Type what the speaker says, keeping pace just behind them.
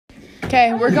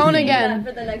Okay, we're going again.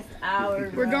 For the next hour.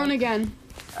 We're going again.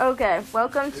 Okay,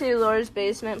 welcome to Laura's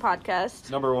Basement Podcast.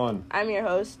 Number 1. I'm your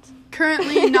host.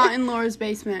 Currently not in Laura's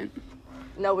basement.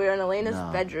 No, we're in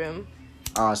Alainas' bedroom.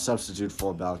 Substitute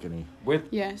for a balcony. With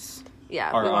Yes.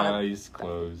 Yeah, our we wanna... eyes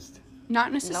closed. Not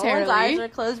No necessarily. one's eyes are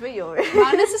closed but yours.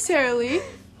 Not necessarily.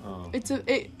 Oh.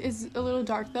 It is a little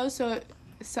dark though, so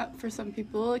for some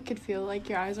people it could feel like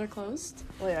your eyes are closed.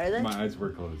 Wait, are they? My eyes were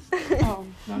closed. Oh.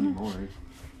 Not anymore,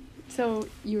 So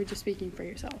you were just speaking for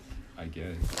yourself. I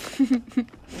guess.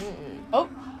 Oh.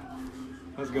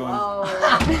 How's it going?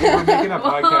 Oh. We're making a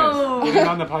podcast. Get it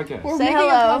on the podcast. We're Say making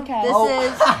hello. a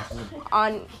podcast. This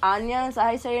is Anya. Is that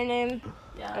how you say your name?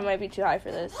 Yeah. It might be too high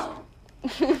for this.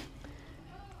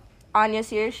 Anya's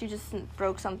here. She just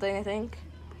broke something, I think.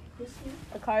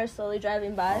 A car is slowly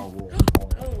driving by.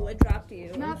 Oh, it dropped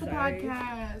you. Not the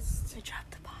podcast. It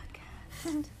dropped the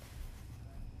podcast.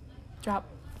 Drop.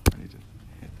 I need to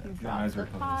hit that. My eyes were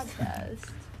closed. Podcast.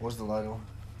 What's the light on?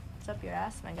 It's up your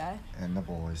ass, my guy. And the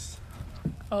boys.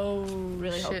 Oh,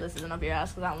 Really shit. hope this isn't up your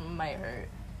ass because that one might hurt.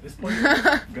 This place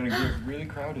is gonna get really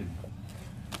crowded.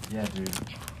 Yeah, dude.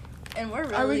 And we're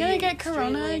really Are we gonna get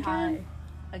corona extremely again? high.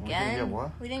 We're gonna Again? get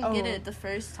what? We didn't get Oh. it the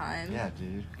first time. Yeah,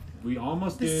 dude. We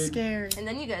almost This is did. scary. And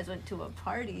then you guys went to a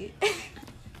party.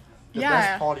 The Yeah.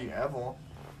 best party ever.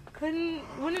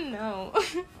 Wouldn't know.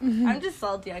 I'm just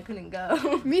salty I couldn't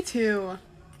go. Me too.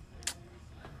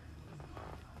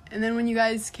 And then when you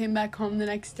guys came back home the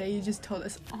next day, you just told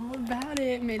us all about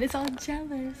it. Made us all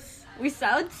jealous. We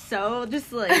sound so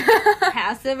just like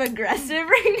passive aggressive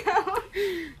right now.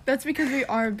 That's because we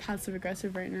are passive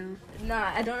aggressive right now.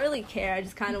 Nah, I don't really care. I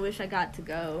just kind of wish I got to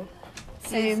go.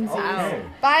 Same. Peace out.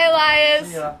 Bye,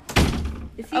 Elias. Yeah.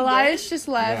 Is he Elias just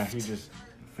Yeah, left. he just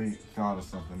thought of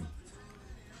something.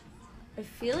 good? I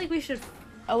feel like we should.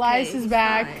 Elias Okay, is he's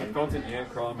back. fine. I felt an ant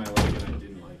crawl on my leg and I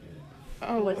didn't like it.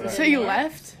 Oh, Was it so an you ant?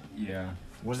 left? Yeah.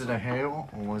 Was it a hail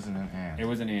or was it an ant? It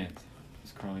was an ant.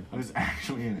 It's crawling It up. was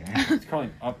actually an ant. It's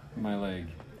crawling up my leg.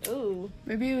 Ooh.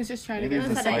 Maybe he was just trying Maybe to it get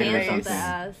was us Had a a spider or hand up the something.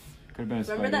 ass. Could have been a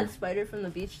spider. Remember that spider from the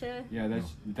beach today? Yeah,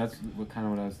 that's what kind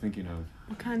of what I was thinking of.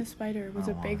 What kind of spider? Was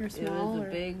it Oh, big or It small? was a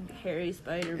or big hairy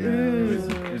spider. Ooh.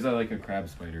 It was like a crab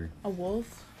spider. a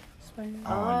wolf spider?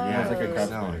 Yeah, it's like a crab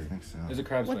so, I spider. think so. There's a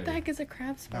crab What spider. the heck is a crab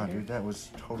No, spider? dude, that was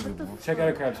totally a wolf. Check out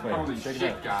a crab spider. Holy Check shit,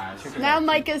 it out. guys. Check it Now out.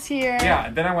 Micah's here. Yeah,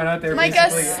 then I went out there. Micah,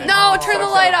 basically, no, turn the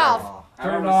light off. I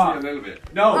Turn it want off. to see a little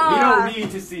bit. No, we Ah. don't need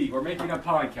to see. We're making a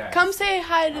podcast. Come say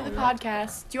hi to the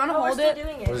podcast. Do you want to Oh, we're hold still it?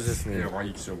 doing What it. does this mean? Yeah, why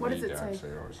you so What does way it down? say?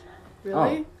 Yours.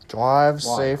 Really? Drive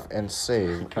Why? safe and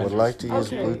save. Because Would like to use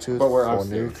Okay. Bluetooth But we're for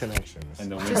new upstairs. connections.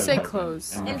 And the Just windows say open,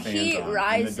 close. And, the And fans heat on, And the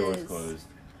rises. door's closed.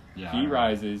 Yeah. He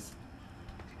rises.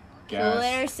 Cool Gas.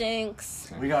 air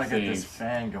sinks. We gotta get this Thanks.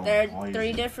 fan going. There are crazy. 3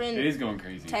 It different is going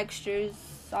crazy. textures: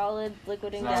 solid,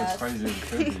 liquid, It's and not as gas. crazy as it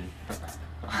could be.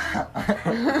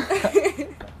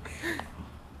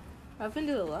 What happened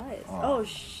to Elias? Oh. Oh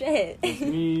shit! It's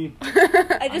me.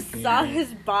 I just saw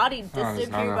his body it's disappear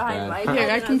not enough behind bad. Mike. Here,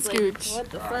 I and can was like, scooch. What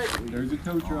the fuck? There's a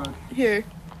tow truck. Here.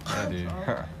 Yeah, dude.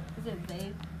 Is it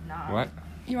vape? Nah. What?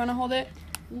 You want to hold it?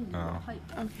 No.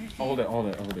 Okay. Hold it.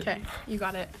 Okay, you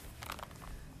got it.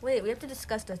 Wait, we have to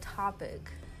discuss the topic.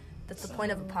 That's the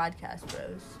point of a podcast,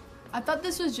 bros. I thought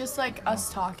this was just like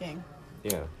us talking.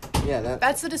 Yeah. Yeah, that.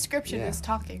 That's the description, Yeah. is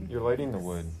talking. You're lighting the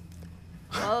wood.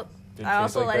 Well, Did it I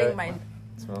taste also like letting that? my. It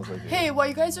smells like Hey, while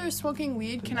you guys are smoking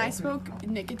weed, can I smoke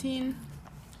nicotine?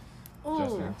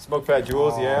 Ooh. Smoke Fat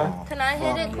Jules, yeah? Can I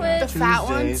hit it fuck quick? The fat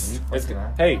Tuesdays.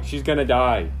 Hey, she's gonna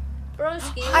die.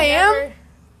 Broski. I am? never-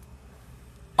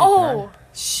 Oh,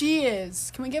 she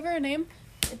is. Can we give her a name?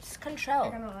 It's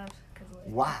Control.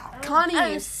 Wow. Connie.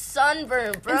 I'm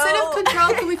sunburned, bro. Instead of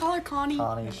Control, can we call her Connie?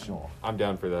 Connie Shaw. I'm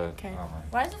down for that. Okay.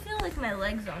 Why does it feel like my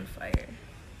leg's on fire?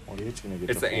 Well, dude, it's gonna get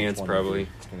It's to the ants, 420, probably.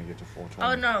 dude. It's gonna get to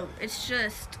 420. Oh no, it's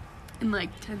just In like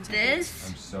 10 seconds. this.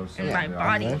 I'm so And my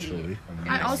body. Eventually.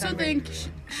 I also Sunburn. think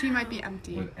she might be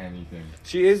empty. With anything.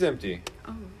 She is empty.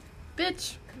 Oh.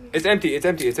 Bitch. It's empty. It's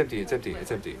empty. It's empty. It's empty.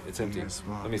 It's empty. It's empty. Yes,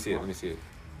 wow. Let me see it. Let me see it.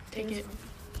 Take it.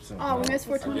 So, Oh, we missed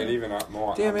I get 420. even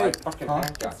more. Damn My it. fucking Huh?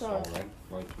 hand got swollen.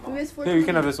 Like, We missed Here, you 420.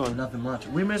 can have this one. Nothing much.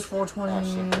 We missed 420.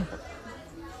 oh, shit.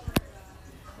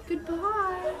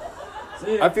 Goodbye.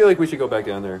 I feel like we should go back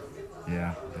down there.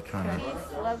 Yeah, I kind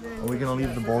of. Are 11. we gonna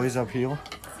leave the boys up here?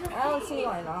 I don't see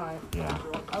why not. Yeah.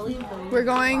 I'll leave them. We're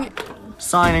going.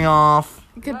 Signing off.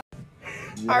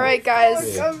 All right,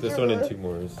 guys. This one and 2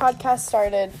 more. Podcast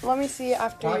started. Let me see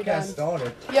after you're done.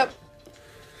 started. Yep.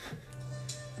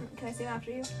 Can I see them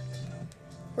after you?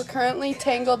 We're currently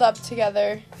tangled up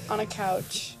together on a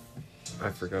couch. I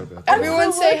forgot about that.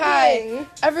 Everyone say hi.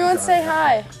 Everyone say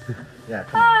hi. Yeah,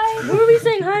 come Hi. Who are we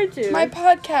saying hi to? My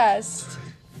podcast.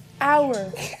 Our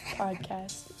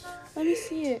podcast. Let me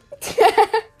see it.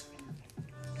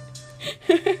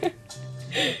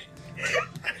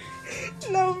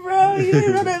 No, bro, you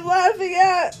know what I'm laughing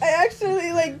at. I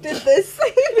actually did this.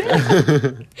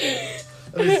 on.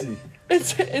 Let me see.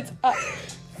 It's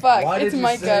fuck, Why it's did you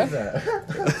Micah. say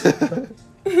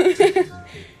that?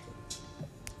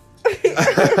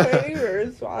 Waiting for a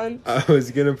response. I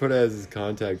was gonna put it as his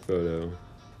contact photo.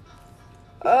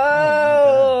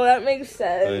 Oh, that makes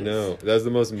sense. I know. That's the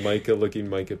most Micah-looking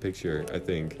Micah picture, I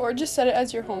think. Or just set it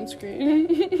as your home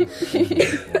screen.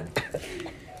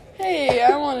 Hey,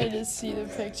 I wanted to see the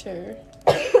picture.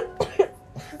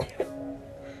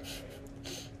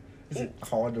 Is it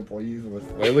hard to breathe with?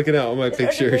 Why are you looking at all my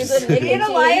pictures? Me and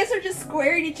Elias are just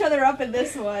squaring each other up in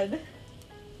this one.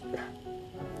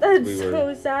 That's We so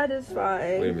were-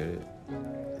 satisfying. Wait a minute.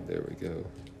 There we go.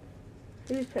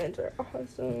 These pants are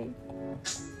awesome.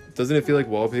 Doesn't it feel like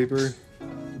wallpaper?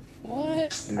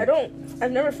 What?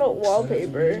 I've never felt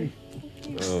wallpaper.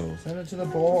 Oh. Send it to the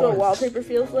That's board. what wallpaper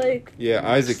feels like. Yeah,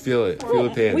 Isaac, feel it. Feel the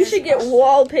pants. We should get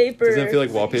wallpaper. Doesn't it feel like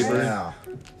wallpaper? Yeah.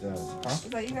 It does. Huh? Is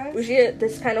that you guys? We should get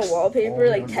this kind of wallpaper, Oh,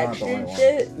 like I'm not the textured only one.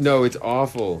 shit. No, it's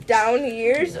awful. Down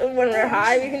here, so when we're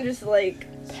high, we can just Pet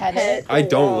pet it. the I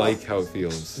don't wall. like how it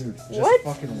feels. Dude, just What?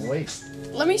 fucking wait.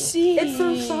 Let me see. It's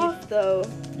so soft though.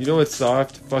 You know what's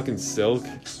soft? Fucking silk.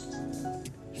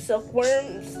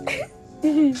 Silkworms.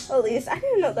 At least I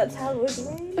didn't know that's how it was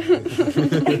made.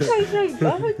 It comes from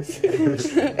bugs.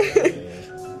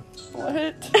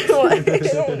 What? What? I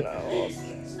don't know.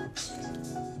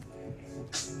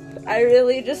 I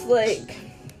really just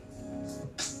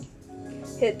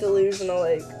hit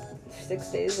delusional 6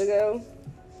 days ago.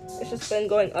 It's just been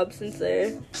going up since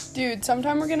there. Dude,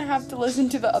 sometime we're gonna have to listen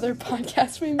to the other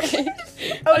podcast we made.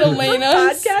 Oh, At this is a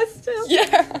Alainas. podcast too?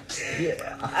 Yeah.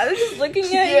 Yeah. I was just looking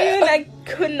at you Yeah. and I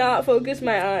could not focus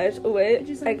my eyes. Oh, wait,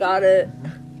 I got it.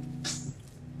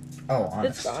 Oh, on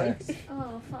It's gone. text.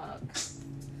 Oh, fuck.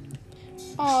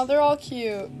 Aw, they're all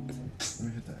cute. Let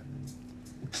me hit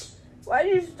that. Why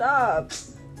did you stop?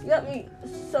 You got me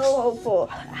so hopeful.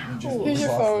 You just Here's your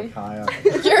lost phone. the Kaya.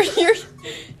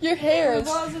 Your hair is.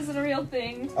 Balls isn't a real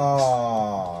thing.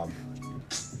 Oh.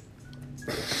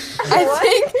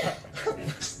 I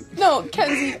think. No,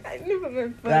 Kenzie. I knew my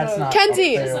phone. That's not.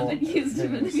 Kenzie! a fail Something used to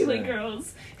thing manipulate say.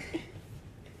 girls.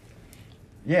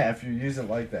 Yeah, if you use it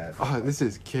like that. Oh, this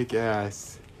is kick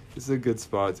ass. This is a good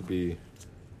spot to be.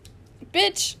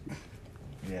 Bitch.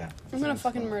 Yeah. I'm gonna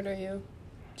fucking murder you.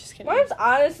 Just kidding. Mine's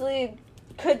honestly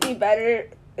could be better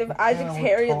if Isaac's we're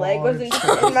hairy leg wasn't just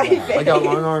cards. in my face. I got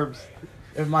long arms.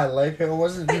 If my leg hair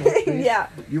wasn't in your face, Yeah.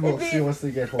 you will It'd be-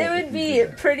 seriously get hurt. It if would you be do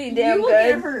that. pretty damn You will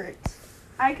get good. hurt.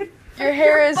 I could. Your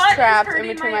hair is butt trapped in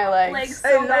hurting between my legs. legs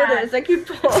I so bad. noticed. I keep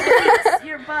pulling.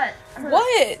 Your butt hurts.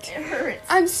 What? It hurts.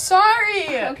 I'm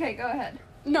sorry. Okay, go ahead.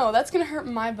 No, that's gonna hurt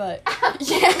my butt.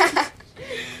 Yeah.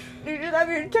 You just have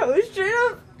your toes straight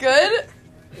up. Good?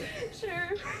 Sure.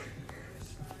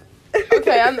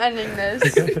 Okay, I'm ending this.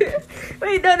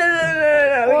 Wait, no.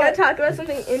 We What? gotta talk about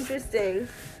something interesting.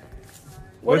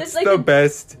 What What's is, the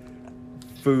best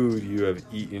food you have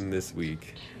eaten this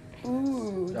week?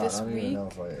 Ooh, God, this I don't even week. know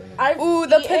if I ate it. I've Ooh,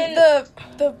 eaten-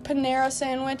 the Panera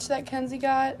sandwich that Kenzie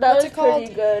got. That What's was it called?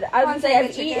 pretty good. I would say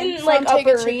I've Chicken. eaten like a Frontega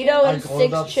burrito chicken. I and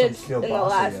grilled up 6 some chips in the kielbasa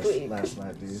last week. last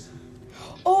night, dude.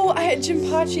 Oh, I had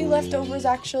Jimpachi leftovers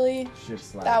actually. Shit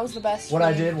slapped. That was the best. What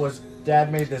I food. did was,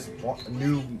 Dad made this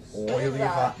new oily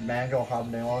mango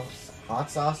habanero hot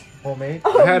sauce, homemade.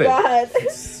 Oh had it. god.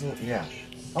 It's so, yeah.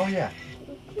 Oh yeah.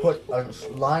 Put a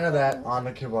line of that on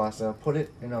the kielbasa. Put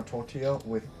it in a tortilla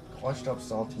with crushed up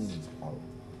saltines. Oh.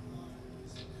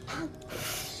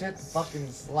 Shit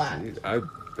fucking slap. Dude, I We're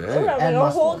bet. having And a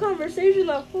whole mustard. conversation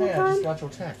the whole Hey, I just time. got your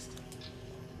text.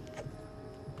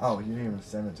 Oh, you didn't even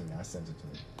send it to me. I sent it to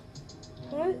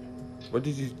you. What? What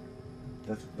did you?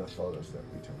 The photos that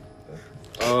we took.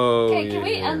 Oh, Okay, yeah. can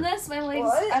we end this? My legs.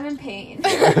 What? I'm in pain.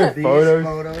 These Photos?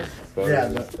 photos. Photos. Yeah,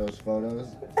 those photos.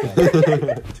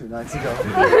 2 nights ago.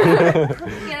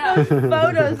 Get out.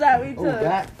 Photos that we Oh, took.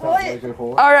 that felt What? like a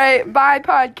whore. All right, bye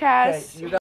podcast. Okay, you